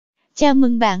Chào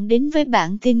mừng bạn đến với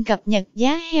bản tin cập nhật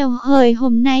giá heo hơi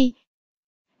hôm nay.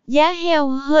 Giá heo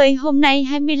hơi hôm nay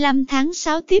 25 tháng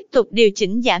 6 tiếp tục điều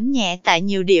chỉnh giảm nhẹ tại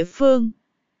nhiều địa phương.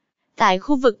 Tại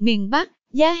khu vực miền Bắc,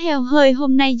 giá heo hơi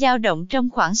hôm nay dao động trong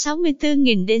khoảng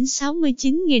 64.000 đến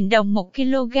 69.000 đồng một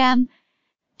kg.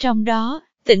 Trong đó,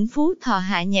 tỉnh Phú Thọ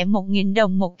hạ nhẹ 1.000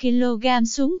 đồng một kg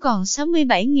xuống còn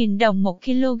 67.000 đồng một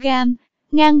kg,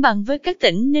 ngang bằng với các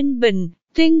tỉnh Ninh Bình,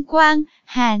 Tuyên Quang,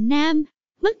 Hà Nam.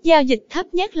 Mức giao dịch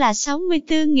thấp nhất là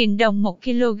 64.000 đồng một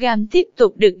kg tiếp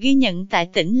tục được ghi nhận tại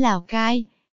tỉnh Lào Cai.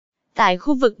 Tại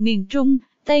khu vực miền Trung,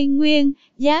 Tây Nguyên,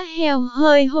 giá heo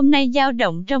hơi hôm nay dao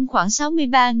động trong khoảng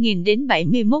 63.000 đến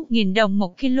 71.000 đồng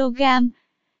một kg.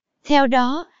 Theo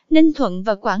đó, Ninh Thuận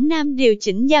và Quảng Nam điều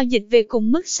chỉnh giao dịch về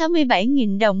cùng mức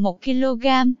 67.000 đồng một kg,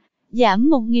 giảm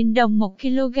 1.000 đồng một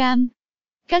kg.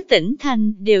 Các tỉnh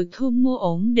thành đều thu mua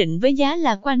ổn định với giá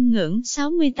là quanh ngưỡng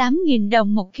 68.000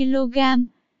 đồng một kg.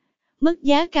 Mức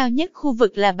giá cao nhất khu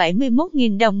vực là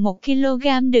 71.000 đồng một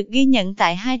kg được ghi nhận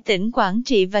tại hai tỉnh Quảng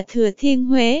Trị và Thừa Thiên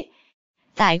Huế.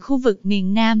 Tại khu vực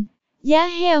miền Nam, giá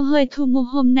heo hơi thu mua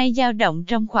hôm nay dao động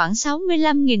trong khoảng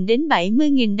 65.000 đến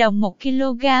 70.000 đồng một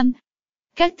kg.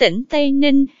 Các tỉnh Tây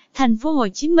Ninh, Thành phố Hồ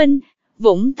Chí Minh,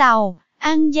 Vũng Tàu,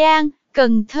 An Giang,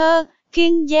 Cần Thơ,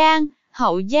 Kiên Giang,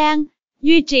 Hậu Giang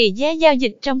duy trì giá giao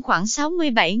dịch trong khoảng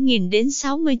 67.000 đến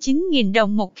 69.000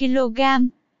 đồng một kg.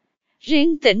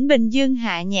 Riêng tỉnh Bình Dương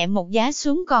hạ nhẹ một giá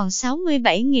xuống còn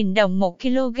 67.000 đồng một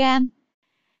kg.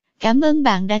 Cảm ơn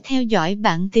bạn đã theo dõi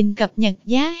bản tin cập nhật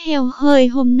giá heo hơi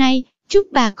hôm nay. Chúc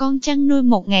bà con chăn nuôi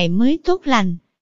một ngày mới tốt lành.